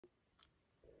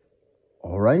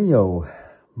Alrighty-o.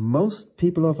 Most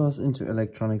people of us into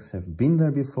electronics have been there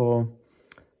before.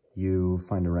 You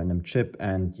find a random chip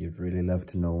and you'd really love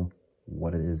to know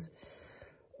what it is.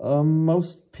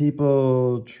 Most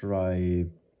people try,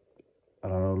 I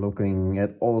don't know, looking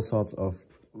at all sorts of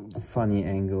funny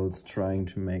angles, trying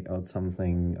to make out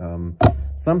something.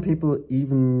 Some people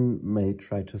even may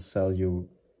try to sell you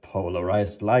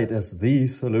polarized light as the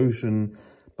solution.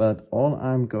 But all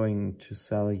I'm going to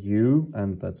sell you,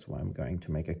 and that's why I'm going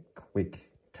to make a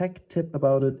quick tech tip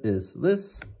about it, is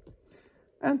this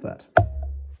and that.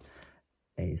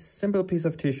 A simple piece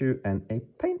of tissue and a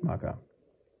paint marker.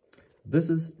 This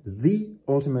is the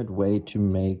ultimate way to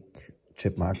make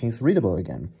chip markings readable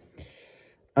again.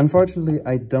 Unfortunately,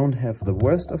 I don't have the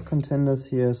worst of contenders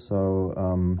here,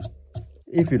 so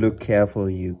if you look careful,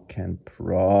 you can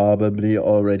probably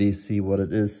already see what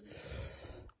it is.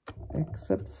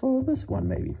 Except for this one,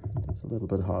 maybe. It's a little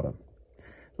bit harder.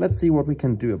 Let's see what we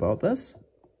can do about this.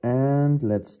 And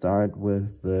let's start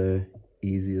with the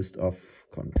easiest of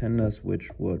contenders, which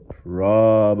would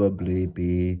probably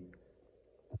be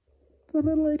the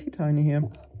little itty tiny here.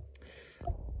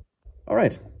 All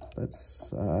right, let's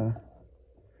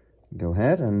go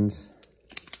ahead and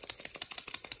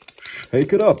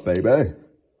shake it up, baby.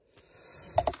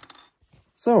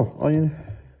 So all you're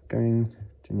going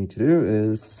to need to do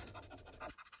is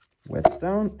wet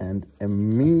down and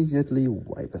immediately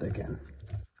wipe it again.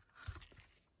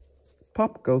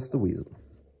 Pop goes the weasel.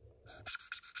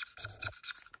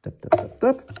 Dip, dip, dip,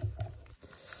 dip.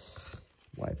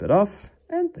 Wipe it off,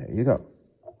 and there you go.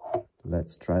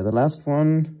 Let's try the last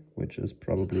one, which is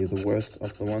probably the worst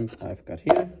of the ones I've got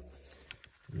here.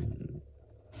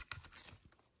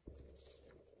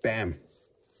 Bam!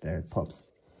 There it pops.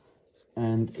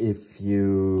 And if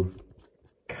you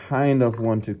kind of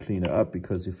want to clean it up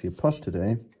because you feel posh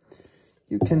today,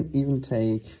 you can even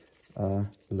take a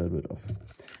little bit of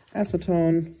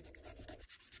acetone,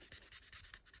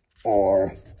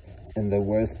 or in the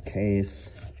worst case,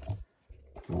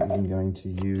 we're even going to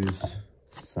use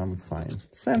some fine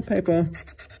sandpaper.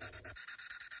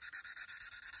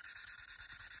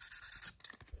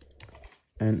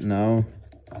 And now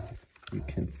you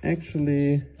can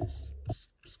actually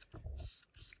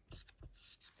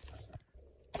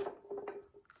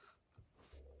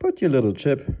put your little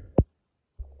chip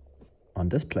on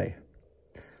display.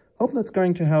 Hope that's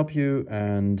going to help you,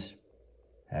 and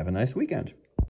have a nice weekend.